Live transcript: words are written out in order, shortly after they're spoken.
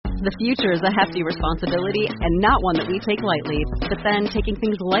The future is a hefty responsibility and not one that we take lightly. But then taking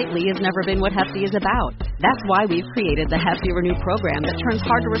things lightly has never been what Hefty is about. That's why we've created the Hefty Renew program that turns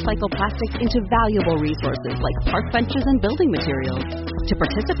hard-to-recycle plastics into valuable resources like park benches and building materials. To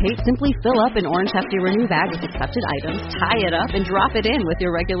participate, simply fill up an orange Hefty Renew bag with accepted items, tie it up, and drop it in with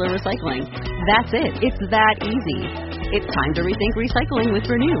your regular recycling. That's it. It's that easy. It's time to rethink recycling with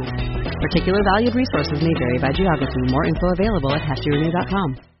Renew. Particular valued resources may vary by geography. More info available at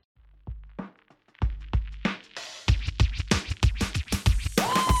heftyrenew.com.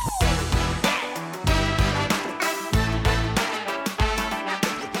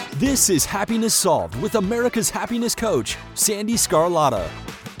 This is Happiness Solved with America's happiness coach, Sandy Scarlatta.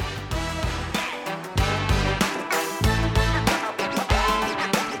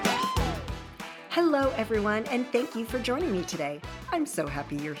 Hello, everyone, and thank you for joining me today. I'm so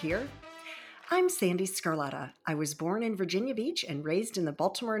happy you're here. I'm Sandy Scarlatta. I was born in Virginia Beach and raised in the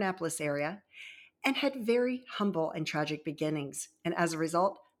Baltimore-Annapolis area and had very humble and tragic beginnings. And as a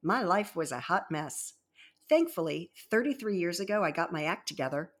result, my life was a hot mess. Thankfully, 33 years ago, I got my act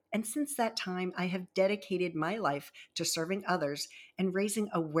together. And since that time, I have dedicated my life to serving others and raising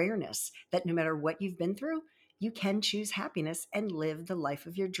awareness that no matter what you've been through, you can choose happiness and live the life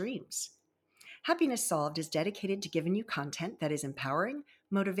of your dreams. Happiness Solved is dedicated to giving you content that is empowering,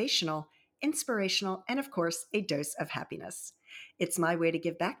 motivational, inspirational, and of course, a dose of happiness. It's my way to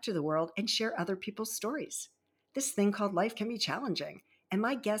give back to the world and share other people's stories. This thing called life can be challenging, and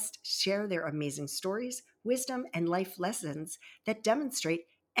my guests share their amazing stories, wisdom, and life lessons that demonstrate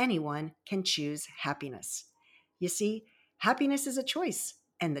anyone can choose happiness. You see, happiness is a choice,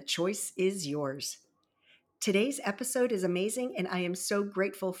 and the choice is yours. Today's episode is amazing, and I am so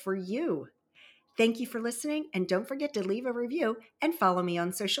grateful for you. Thank you for listening, and don't forget to leave a review and follow me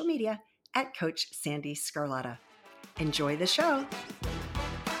on social media at Coach Sandy Scarlatta. Enjoy the show.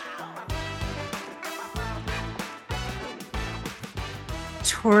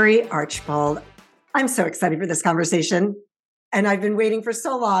 Tory Archbold, I'm so excited for this conversation. And I've been waiting for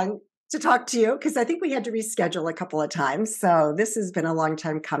so long to talk to you because I think we had to reschedule a couple of times. So this has been a long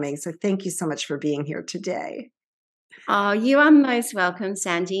time coming. So thank you so much for being here today. Oh, you are most welcome,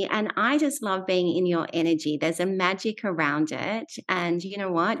 Sandy. And I just love being in your energy. There's a magic around it. And you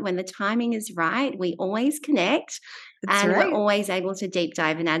know what? When the timing is right, we always connect. That's and right. We're always able to deep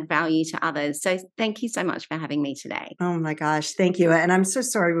dive and add value to others. So thank you so much for having me today. Oh my gosh, thank you. And I'm so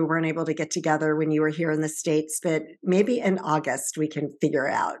sorry we weren't able to get together when you were here in the States, but maybe in August we can figure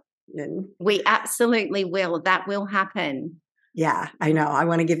out. We absolutely will. That will happen. Yeah, I know. I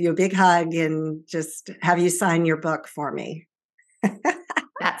want to give you a big hug and just have you sign your book for me.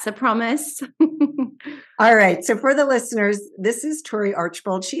 That's a promise. All right. So for the listeners, this is Tory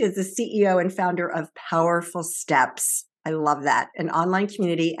Archbold. She is the CEO and founder of Powerful Steps. I love that. An online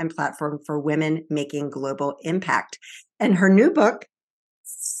community and platform for women making global impact. And her new book,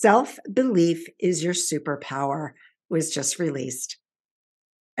 Self-Belief is Your Superpower, was just released.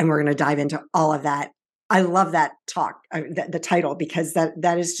 And we're going to dive into all of that. I love that talk, the title, because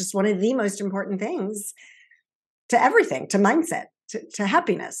that is just one of the most important things to everything, to mindset, to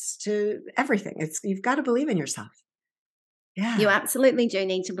happiness, to everything. You've got to believe in yourself. Yeah. You absolutely do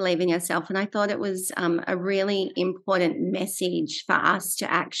need to believe in yourself. And I thought it was a really important message for us to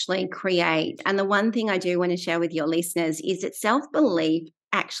actually create. And the one thing I do want to share with your listeners is that self-belief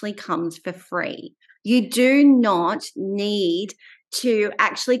actually comes for free. You do not need to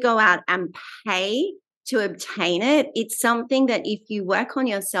actually go out and pay to obtain it. It's something that if you work on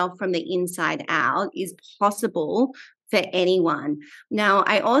yourself from the inside out is possible for anyone. Now,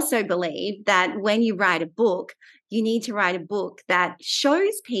 I also believe that when you write a book, you need to write a book that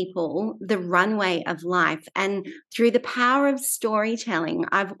shows people the runway of life. And through the power of storytelling,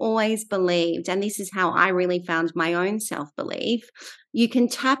 I've always believed, and this is how I really found my own self-belief, you can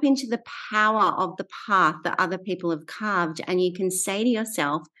tap into the power of the path that other people have carved, and you can say to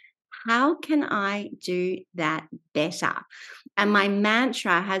yourself, how can I do that better? And my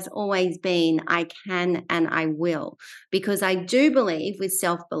mantra has always been, I can and I will, because I do believe with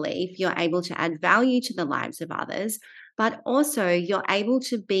self-belief, you're able to add value to the lives of others, but also you're able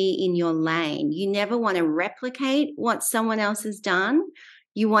to be in your lane. You never want to replicate what someone else has done.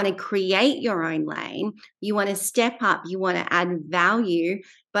 You want to create your own lane. You want to step up. You want to add value.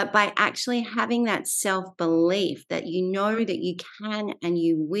 But by actually having that self-belief that you know that you can and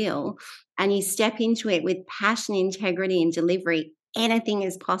you will, and you step into it with passion, integrity, and delivery, anything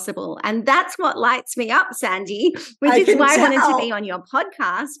is possible. And that's what lights me up, Sandy, which is why I wanted to be on your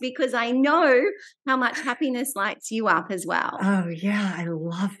podcast, because I know how much happiness lights you up as well. Oh, yeah. I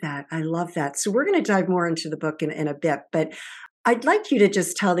love that. I love that. So we're going to dive more into the book in a bit, but I'd like you to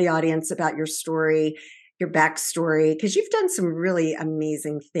just tell the audience about your story, your backstory, because you've done some really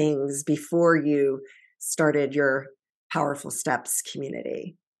amazing things before you started your Powerful Steps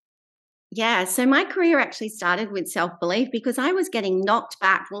community. Yeah, so my career actually started with self-belief because I was getting knocked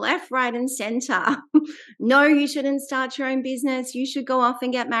back left, right, and center. No, you shouldn't start your own business. You should go off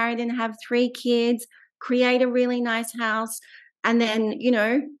and get married and have 3 kids, create a really nice house, and then,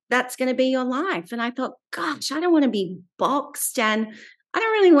 that's going to be your life. And I thought, gosh, I don't want to be boxed and I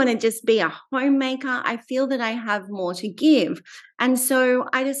don't really want to just be a homemaker. I feel that I have more to give. And so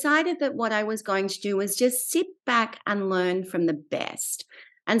I decided that what I was going to do was just sit back and learn from the best.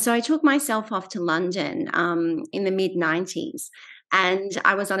 And so I took myself off to London in the mid 90s. And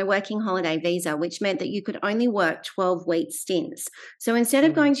I was on a working holiday visa, which meant that you could only work 12-week stints. So instead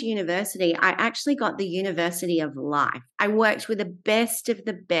of going to university, I actually got the university of life. I worked with the best of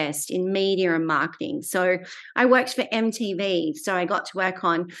the best in media and marketing. So I worked for MTV. So I got to work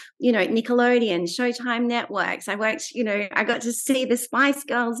on, Nickelodeon, Showtime networks. I got to see the Spice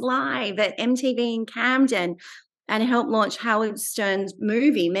Girls live at MTV in Camden and helped launch Howard Stern's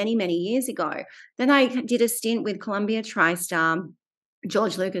movie many, many years ago. Then I did a stint with Columbia TriStar,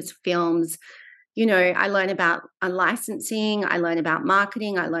 George Lucas Films. I learned about licensing, I learned about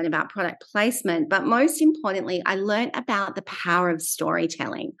marketing, I learned about product placement, but most importantly, I learned about the power of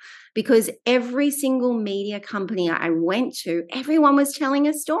storytelling because every single media company I went to, everyone was telling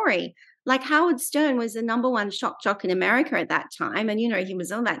a story. Like Howard Stern was the number one shock jock in America at that time. And, he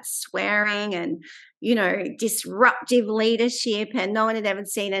was all that swearing and, disruptive leadership, and no one had ever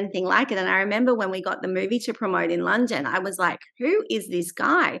seen anything like it. And I remember when we got the movie to promote in London, I was like, who is this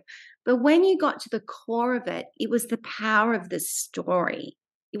guy? But when you got to the core of it, it was the power of the story.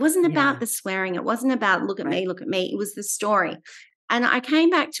 It wasn't about the swearing. It wasn't about look at me, look at me. It was the story. And I came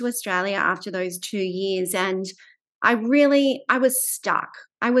back to Australia after those 2 years and I was stuck.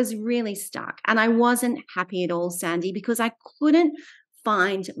 I was really stuck and I wasn't happy at all, Sandy, because I couldn't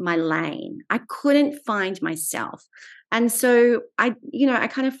find my lane. I couldn't find myself. And so I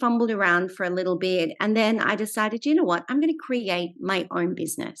kind of fumbled around for a little bit. And then I decided, you know what? I'm going to create my own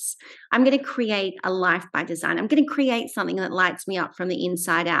business. I'm going to create a life by design. I'm going to create something that lights me up from the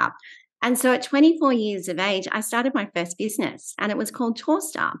inside out. And so at 24 years of age, I started my first business and it was called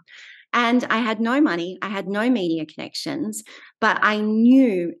Torstar. And I had no money, I had no media connections, but I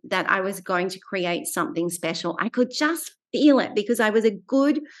knew that I was going to create something special. I could just feel it because I was a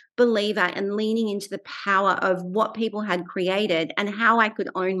good believer in leaning into the power of what people had created and how I could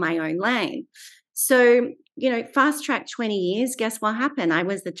own my own lane. So, fast track 20 years, guess what happened? I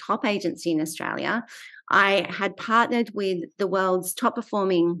was the top agency in Australia. I had partnered with the world's top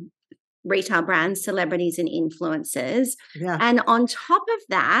performing retail brands, celebrities and influencers. Yeah. And on top of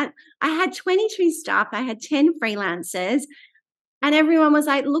that, I had 22 staff, I had 10 freelancers, and everyone was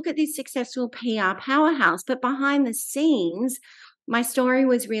like, look at this successful PR powerhouse. But behind the scenes, my story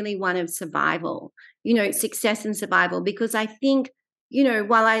was really one of survival, success and survival, because I think,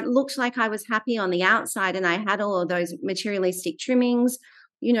 while I looked like I was happy on the outside and I had all of those materialistic trimmings,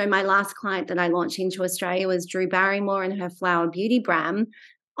 my last client that I launched into Australia was Drew Barrymore and her flower beauty brand.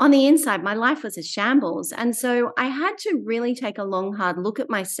 On the inside, my life was a shambles. And so I had to really take a long, hard look at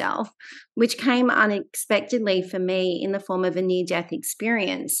myself, which came unexpectedly for me in the form of a near-death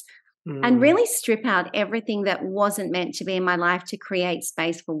experience, and really strip out everything that wasn't meant to be in my life to create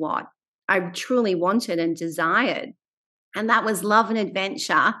space for what I truly wanted and desired. And that was love and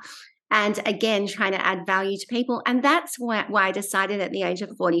adventure. And again, trying to add value to people. And that's why I decided at the age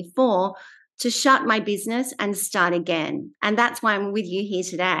of 44 to shut my business and start again. And that's why I'm with you here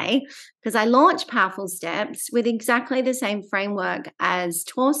today, because I launched Powerful Steps with exactly the same framework as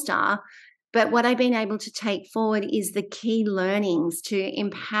Torstar. But what I've been able to take forward is the key learnings to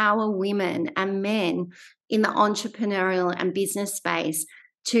empower women and men in the entrepreneurial and business space,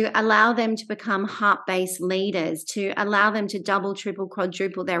 to allow them to become heart-based leaders, to allow them to double, triple,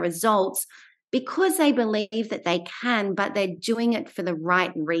 quadruple their results, because they believe that they can, but they're doing it for the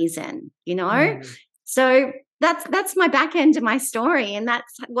right reason, So that's my back end of my story. And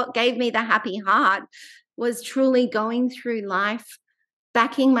that's what gave me the happy heart, was truly going through life,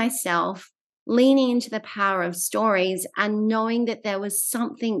 backing myself, leaning into the power of stories, and knowing that there was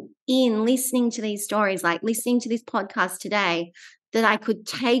something in listening to these stories, like listening to this podcast today, that I could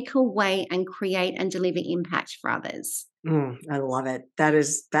take away and create and deliver impact for others. I love it.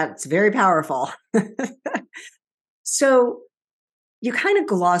 That's very powerful. So you kind of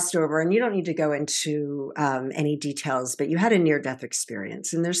glossed over, and you don't need to go into any details, but you had a near-death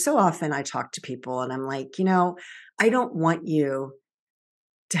experience. And there's so often I talk to people and I'm like, I don't want you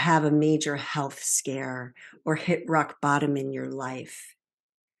to have a major health scare or hit rock bottom in your life.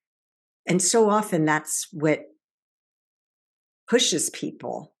 And so often that's what pushes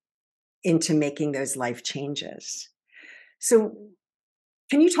people into making those life changes. So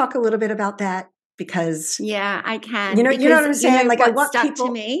can you talk a little bit about that? Because Yeah, I can. you know what I'm saying? Like I what want stuck people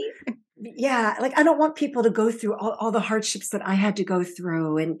to me? yeah, like I don't want people to go through all the hardships that I had to go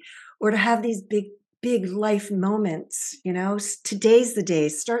through or to have these big life moments, today's the day,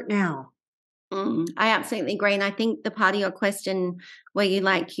 start now. I absolutely agree. And I think the part of your question where you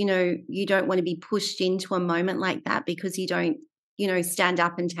you don't want to be pushed into a moment like that because you don't, stand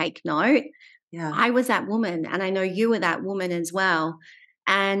up and take note. Yeah. I was that woman, and I know you were that woman as well.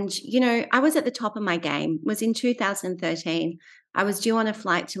 And, I was at the top of my game. It was in 2013. I was due on a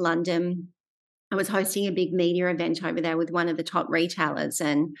flight to London. I was hosting a big media event over there with one of the top retailers,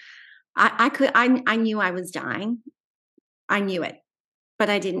 and I knew I was dying. I knew it, but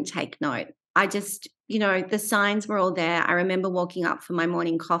I didn't take note. I just, the signs were all there. I remember walking up for my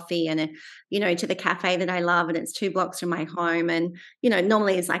morning coffee and, to the cafe that I love, and it's 2 blocks from my home. And,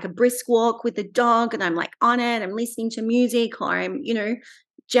 normally it's like a brisk walk with the dog, and I'm like on it, I'm listening to music, or I'm,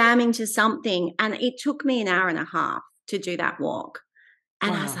 jamming to something. And it took me an hour and a half to do that walk.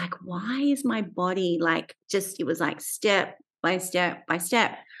 And I was Wow. like, why is my body it was like step by step by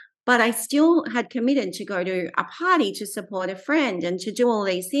step. But I still had committed to go to a party to support a friend and to do all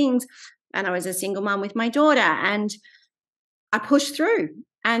these things. And I was a single mom with my daughter, and I pushed through,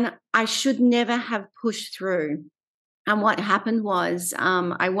 and I should never have pushed through. And what happened was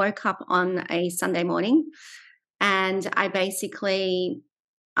I woke up on a Sunday morning, and I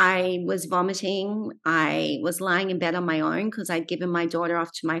was vomiting. I was lying in bed on my own because I'd given my daughter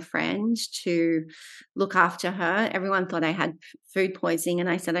off to my friend to look after her. Everyone thought I had food poisoning, and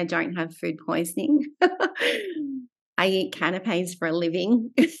I said, I don't have food poisoning. I eat canapes for a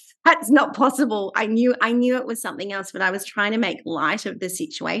living. That's not possible. I knew it was something else, but I was trying to make light of the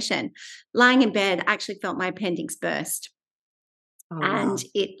situation. Lying in bed, I actually felt my appendix burst. Oh, And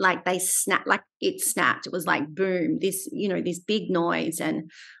wow. it snapped. It was like boom, this big noise,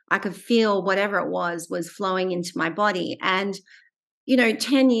 and I could feel whatever it was flowing into my body. And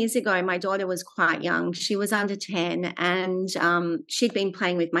 10 years ago, my daughter was quite young. She was under 10, and she'd been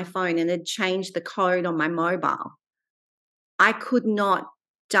playing with my phone and had changed the code on my mobile. I could not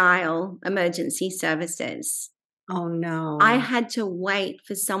dial emergency services. Oh, no. I had to wait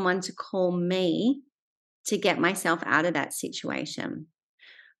for someone to call me to get myself out of that situation.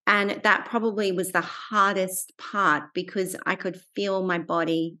 And that probably was the hardest part because I could feel my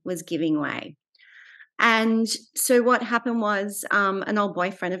body was giving way. And so what happened was an old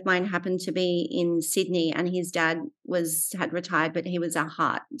boyfriend of mine happened to be in Sydney, and his dad had retired, but he was a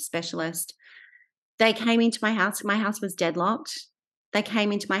heart specialist. They came into my house. My house was deadlocked. They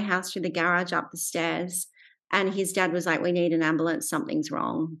came into my house through the garage up the stairs, and his dad was like, we need an ambulance. Something's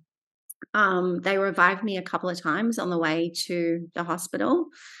wrong. They revived me a couple of times on the way to the hospital.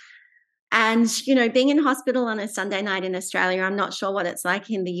 And, being in hospital on a Sunday night in Australia, I'm not sure what it's like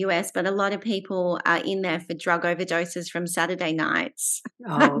in the US, but a lot of people are in there for drug overdoses from Saturday nights.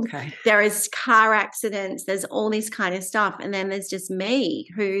 Oh, okay. There is car accidents. There's all this kind of stuff. And then there's just me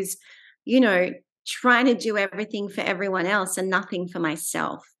who's, trying to do everything for everyone else and nothing for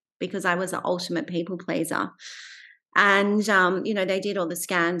myself because I was the ultimate people pleaser. And, they did all the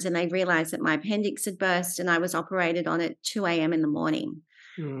scans and they realized that my appendix had burst, and I was operated on at 2 a.m. in the morning.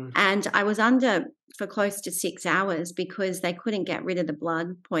 And I was under for close to 6 hours because they couldn't get rid of the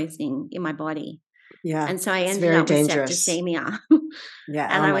blood poisoning in my body. Yeah. And so I It's ended very up with dangerous. septicemia. Yeah.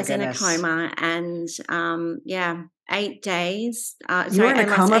 And Oh, I my was in a goodness. coma, and 8 days. You were in I a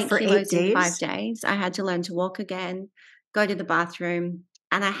lost coma 8 for 8 kilos in 5 days? days. I had to learn to walk again, go to the bathroom,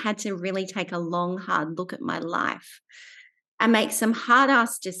 and I had to really take a long, hard look at my life and make some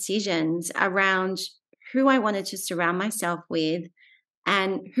hard-ass decisions around who I wanted to surround myself with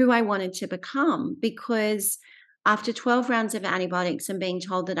and who I wanted to become. Because after 12 rounds of antibiotics and being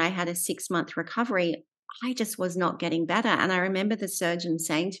told that I had a 6-month recovery, I just was not getting better. And I remember the surgeon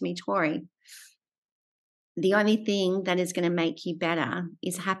saying to me, Tory, the only thing that is going to make you better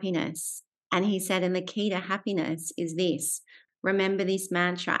is happiness. And he said, and the key to happiness is this. Remember this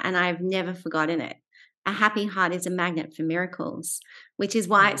mantra. And I've never forgotten it. A happy heart is a magnet for miracles, which is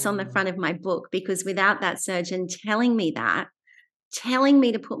why it's on the front of my book, because without that surgeon telling me that, telling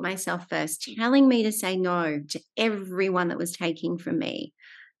me to put myself first, telling me to say no to everyone that was taking from me,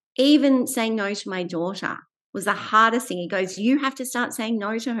 even saying no to my daughter was the hardest thing. He goes, you have to start saying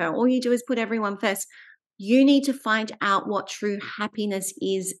no to her. All you do is put everyone first. You need to find out what true happiness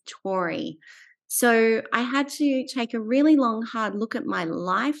is, Tory. So I had to take a really long, hard look at my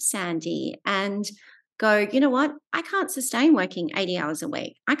life, Sandy, and go, you know what? I can't sustain working 80 hours a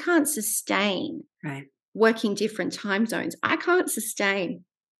week. I can't sustain Right. working different time zones. I can't sustain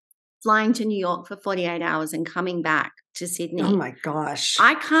flying to New York for 48 hours and coming back to Sydney. Oh my gosh.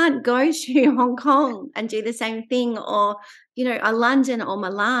 I can't go to Hong Kong and do the same thing, or, a London or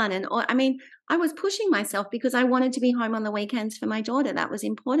Milan. I was pushing myself because I wanted to be home on the weekends for my daughter. That was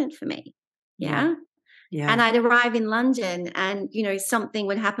important for me. Yeah. Yeah. And I'd arrive in London and, something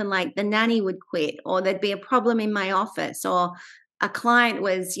would happen, like the nanny would quit, or there'd be a problem in my office, or a client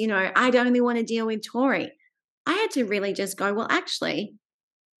was, I'd only want to deal with Tory. I had to really just go, well, actually,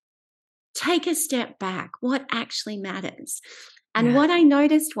 take a step back. What actually matters? And what I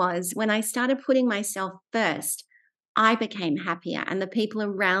noticed was when I started putting myself first, I became happier and the people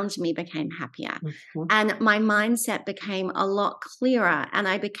around me became happier. Mm-hmm. And my mindset became a lot clearer, and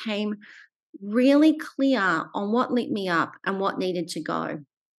I became really clear on what lit me up and what needed to go.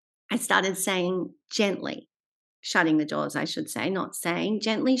 I started saying gently, shutting the doors, I should say, not saying,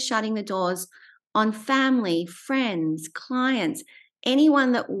 gently shutting the doors on family, friends, clients,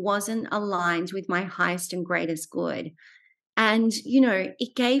 anyone that wasn't aligned with my highest and greatest good. And,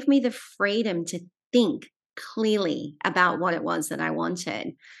 it gave me the freedom to think clearly about what it was that I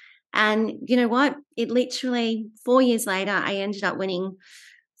wanted. And you know what? It literally, 4 years later, I ended up winning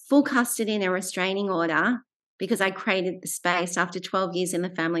full custody and a restraining order because I created the space after 12 years in the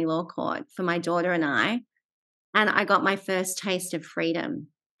family law court for my daughter and I. And I got my first taste of freedom,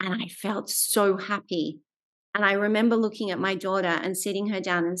 and I felt so happy. And I remember looking at my daughter and sitting her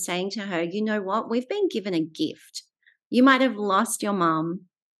down and saying to her, you know what? We've been given a gift. You might have lost your mom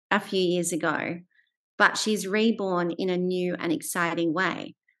a few years ago, but she's reborn in a new and exciting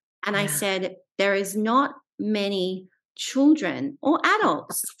way. And I said, there is not many children or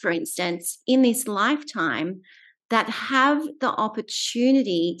adults, for instance, in this lifetime that have the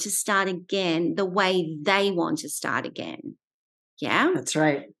opportunity to start again the way they want to start again. Yeah. That's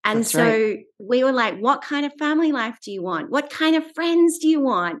right. And we were like, what kind of family life do you want? What kind of friends do you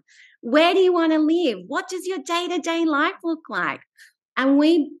want? Where do you want to live? What does your day-to-day life look like? And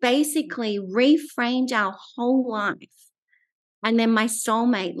we basically reframed our whole life. And then my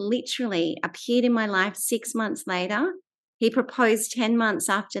soulmate literally appeared in my life 6 months later. He proposed 10 months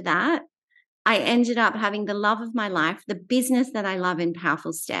after that. I ended up having the love of my life, the business that I love in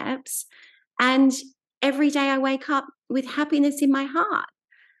Powerful Steps. And every day I wake up with happiness in my heart.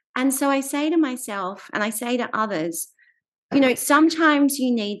 And so I say to myself, and I say to others, sometimes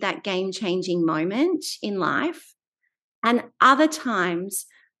you need that game-changing moment in life. And other times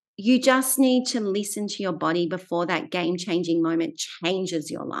you just need to listen to your body before that game-changing moment changes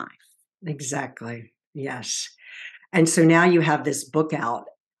your life. Exactly. Yes. And so now you have this book out,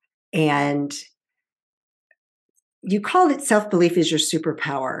 and you called it Self-Belief is Your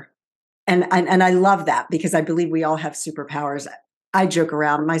Superpower. And I love that, because I believe we all have superpowers. I joke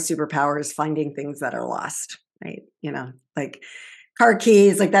around, my superpower is finding things that are lost, right? Like car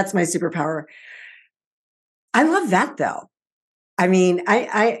keys, like that's my superpower. I love that though. I mean,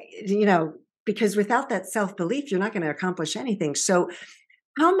 because without that self-belief, you're not going to accomplish anything. So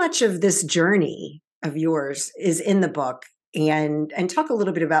how much of this journey of yours is in the book, and talk a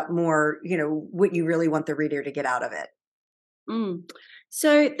little bit about more, what you really want the reader to get out of it?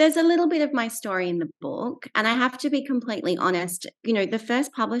 So there's a little bit of my story in the book, and I have to be completely honest. The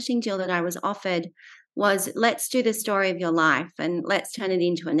first publishing deal that I was offered was, let's do the story of your life and let's turn it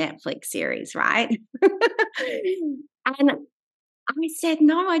into a Netflix series, right? And I said,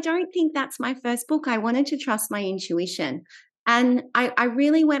 no, I don't think that's my first book. I wanted to trust my intuition. And I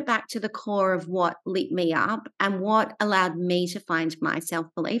really went back to the core of what lit me up and what allowed me to find my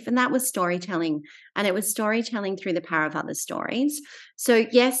self-belief. And that was storytelling. And it was storytelling through the power of other stories. So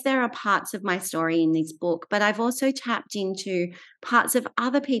yes, there are parts of my story in this book, but I've also tapped into parts of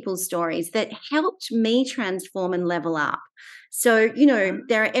other people's stories that helped me transform and level up. So,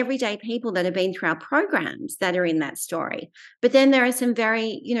 there are everyday people that have been through our programs that are in that story. But then there are some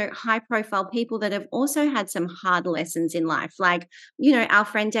very, high profile people that have also had some hard lessons in life. Like, our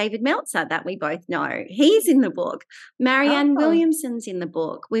friend David Meltzer that we both know, he's in the book. Marianne Williamson's in the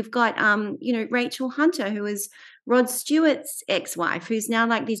book. We've got, Rachel Hunter, who is Rod Stewart's ex-wife, who's now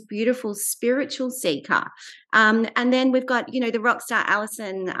like this beautiful spiritual seeker. And then we've got, the rock star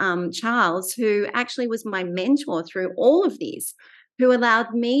Alison Charles, who actually was my mentor through all of this, who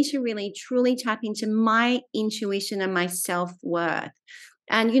allowed me to really, truly tap into my intuition and my self-worth.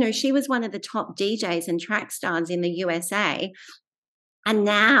 And, she was one of the top DJs and track stars in the USA. And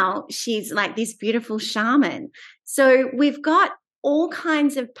now she's like this beautiful shaman. So we've got all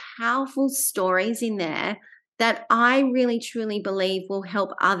kinds of powerful stories in there that I really truly believe will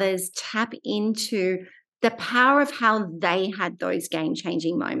help others tap into the power of how they had those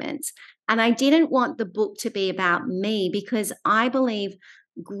game-changing moments. And I didn't want the book to be about me, because I believe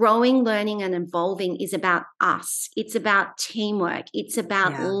growing, learning, and evolving is about us. It's about teamwork. It's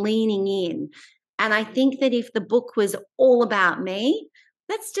about leaning in. And I think that if the book was all about me,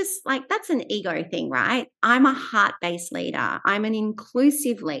 that's an ego thing, right? I'm a heart-based leader. I'm an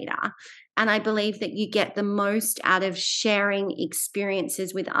inclusive leader. And I believe that you get the most out of sharing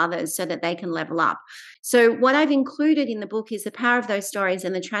experiences with others so that they can level up. So what I've included in the book is the power of those stories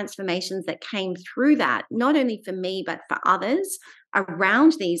and the transformations that came through that, not only for me, but for others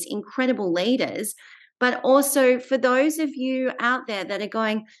around these incredible leaders, but also for those of you out there that are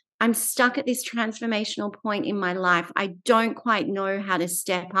going, I'm stuck at this transformational point in my life. I don't quite know how to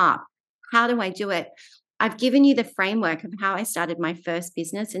step up. How do I do it? I've given you the framework of how I started my first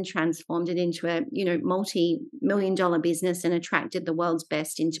business and transformed it into a, multi-million-dollar business and attracted the world's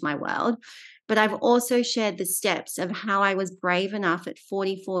best into my world. But I've also shared the steps of how I was brave enough at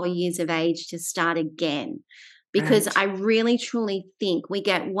 44 years of age to start again. Because I really, truly think we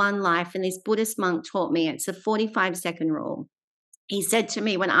get one life. And this Buddhist monk taught me, it's a 45-second rule. He said to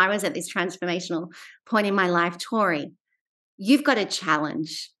me when I was at this transformational point in my life, Tory, you've got a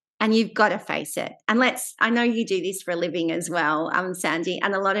challenge and you've got to face it. And I know you do this for a living as well, Sandy.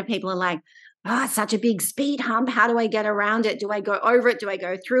 And a lot of people are like, it's such a big speed hump. How do I get around it? Do I go over it? Do I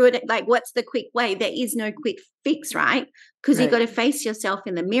go through it? Like, what's the quick way? There is no quick fix, right? Because you've got to face yourself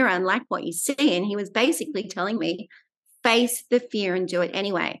in the mirror and like what you see. And he was basically telling me, face the fear and do it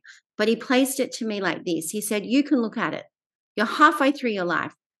anyway. But he placed it to me like this. He said, you can look at it. You're halfway through your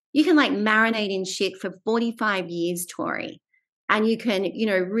life. You can marinate in shit for 45 years, Tory. And you can,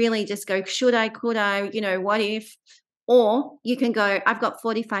 really just go, should I, could I, what if? Or you can go, I've got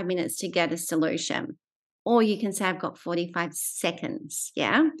 45 minutes to get a solution. Or you can say, I've got 45 seconds.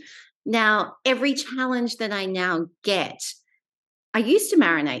 Yeah. Now, every challenge that I now get, I used to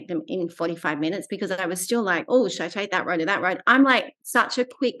marinate them in 45 minutes because I was still like, oh, should I take that road or that road? I'm like such a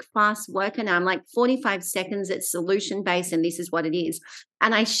quick, fast worker now. I'm like 45 seconds, it's solution-based, and this is what it is.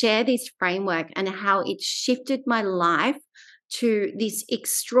 And I share this framework and how it shifted my life to this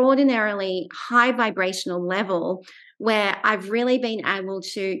extraordinarily high vibrational level where I've really been able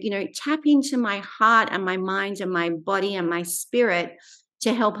to, tap into my heart and my mind and my body and my spirit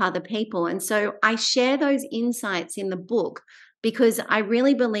to help other people. And so I share those insights in the book, because I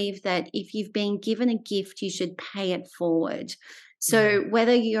really believe that if you've been given a gift, you should pay it forward. So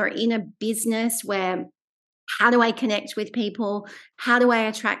whether you're in a business where, how do I connect with people? How do I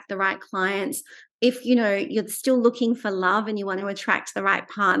attract the right clients? If, you're still looking for love and you want to attract the right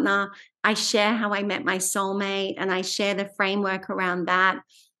partner, I share how I met my soulmate and I share the framework around that.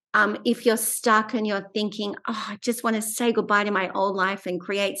 If you're stuck and you're thinking, I just want to say goodbye to my old life and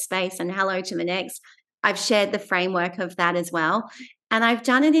create space and hello to the next, I've shared the framework of that as well. And I've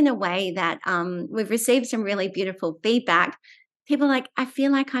done it in a way that we've received some really beautiful feedback. People are like, I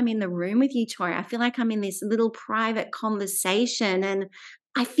feel like I'm in the room with you, Tory. I feel like I'm in this little private conversation and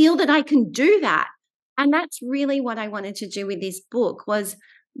I feel that I can do that. And that's really what I wanted to do with this book, was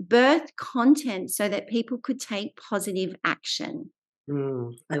birth content so that people could take positive action.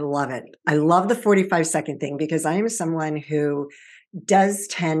 I love it. I love the 45-second thing, because I am someone who does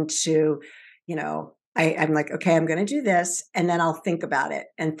tend to, I'm like, okay, I'm going to do this, and then I'll think about it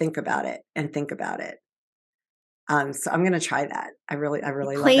and think about it and think about it. So I'm going to try that. I really love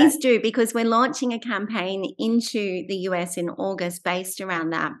that. Please do, because we're launching a campaign into the US in August based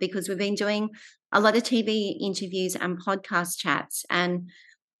around that, because we've been doing a lot of TV interviews and podcast chats, and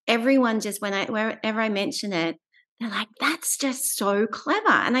everyone just, wherever I mention it, they're like, that's just so clever.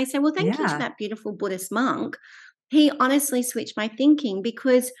 And I say, well, thank you to that beautiful Buddhist monk. He honestly switched my thinking,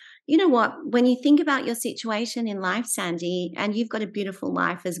 because you know what, when you think about your situation in life, Sandy, and you've got a beautiful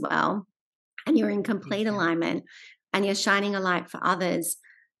life as well, and you're in complete alignment and you're shining a light for others,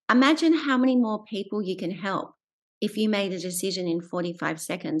 imagine how many more people you can help if you made a decision in 45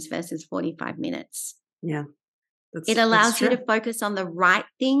 seconds versus 45 minutes. Yeah. It allows you to focus on the right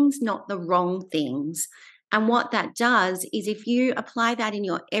things, not the wrong things. And what that does is, if you apply that in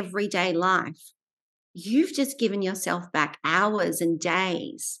your everyday life, you've just given yourself back hours and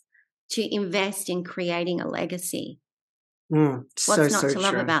days to invest in creating a legacy. What's not to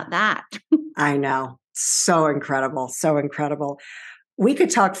love about that? I know. So incredible. So incredible. We could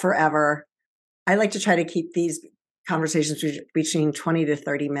talk forever. I like to try to keep these conversations between 20 to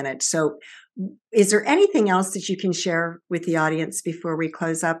 30 minutes. So is there anything else that you can share with the audience before we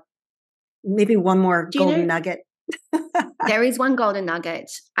close up? Maybe one more golden nugget? There is one golden nugget.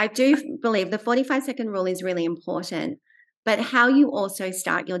 I do believe the 45-second rule is really important, but how you also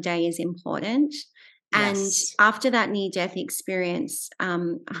start your day is important. And Yes. after that near-death experience,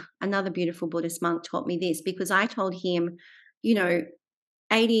 another beautiful Buddhist monk taught me this, because I told him,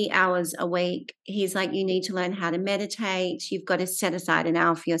 80 hours a week, he's like, you need to learn how to meditate. You've got to set aside an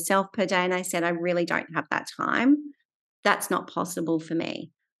hour for yourself per day. And I said, I really don't have that time. That's not possible for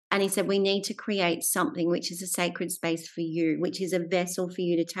me. And he said, we need to create something which is a sacred space for you, which is a vessel for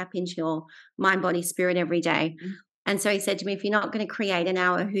you to tap into your mind, body, spirit every day. Mm. And so he said to me, if you're not going to create an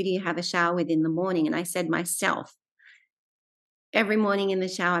hour, who do you have a shower with in the morning? And I said, myself. Every morning in the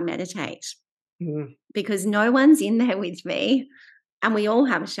shower, meditate, because no one's in there with me. And we all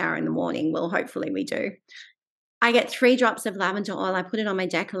have a shower in the morning. Well, hopefully we do. I get 3 drops of lavender oil. I put it on my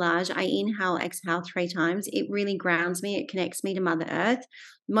decollage. I inhale, exhale 3 times. It really grounds me. It connects me to Mother Earth.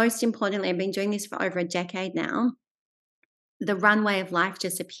 Most importantly, I've been doing this for over a decade now. The runway of life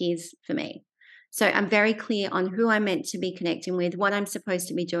just appears for me. So I'm very clear on who I'm meant to be connecting with, what I'm supposed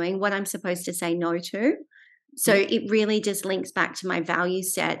to be doing, what I'm supposed to say no to. So it really just links back to my value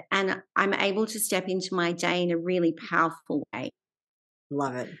set, and I'm able to step into my day in a really powerful way.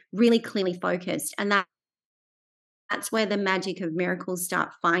 Love it. Really clearly focused. And that's where the magic of miracles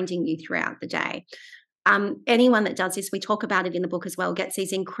start finding you throughout the day. Anyone that does this, we talk about it in the book as well, gets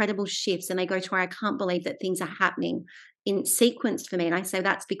these incredible shifts, and they go to where I can't believe that things are happening in sequence for me. And I say,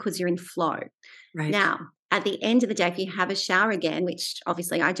 that's because you're in flow. Right. Now, at the end of the day, if you have a shower again, which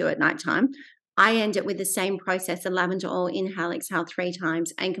obviously I do at nighttime, I end it with the same process, the lavender oil, inhale, exhale 3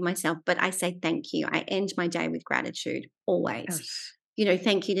 times, anchor myself. But I say thank you. I end my day with gratitude always. Yes.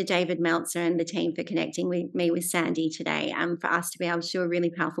 Thank you to David Meltzer and the team for connecting me with Sandy today, for us to be able to do a really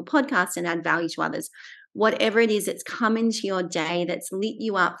powerful podcast and add value to others. Whatever it is that's come into your day that's lit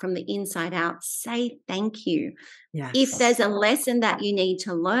you up from the inside out, say thank you. Yes. If there's a lesson that you need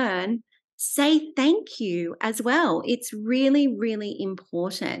to learn, say thank you as well. It's really, really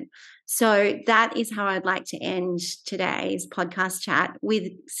important. So that is how I'd like to end today's podcast chat,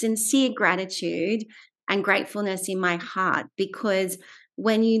 with sincere gratitude and gratefulness in my heart, because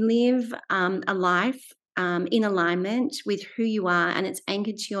when you live a life in alignment with who you are, and it's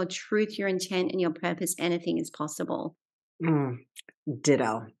anchored to your truth, your intent, and your purpose, anything is possible.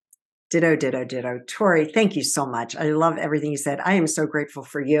 Ditto. Ditto, ditto, ditto. Tory, thank you so much. I love everything you said. I am so grateful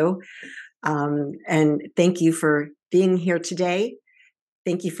for you. And thank you for being here today.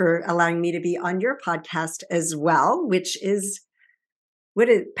 Thank you for allowing me to be on your podcast as well, which is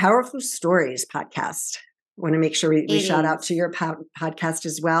Powerful Stories podcast. I want to make sure we shout out to your podcast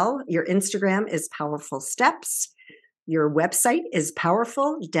as well. Your Instagram is Powerful Steps. Your website is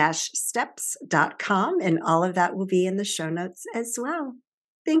powerful-steps.com, and all of that will be in the show notes as well.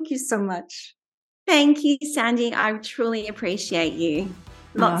 Thank you so much. Thank you, Sandy. I truly appreciate you.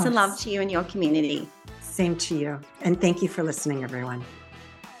 Lots of love to you and your community. Same to you. And thank you for listening, everyone.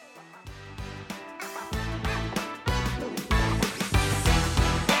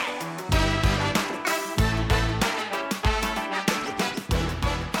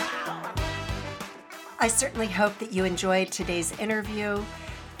 I certainly hope that you enjoyed today's interview.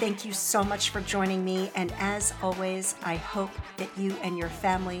 Thank you so much for joining me. And as always, I hope that you and your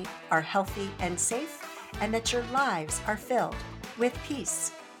family are healthy and safe, and that your lives are filled with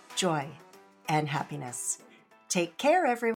peace, joy, and happiness. Take care, everyone.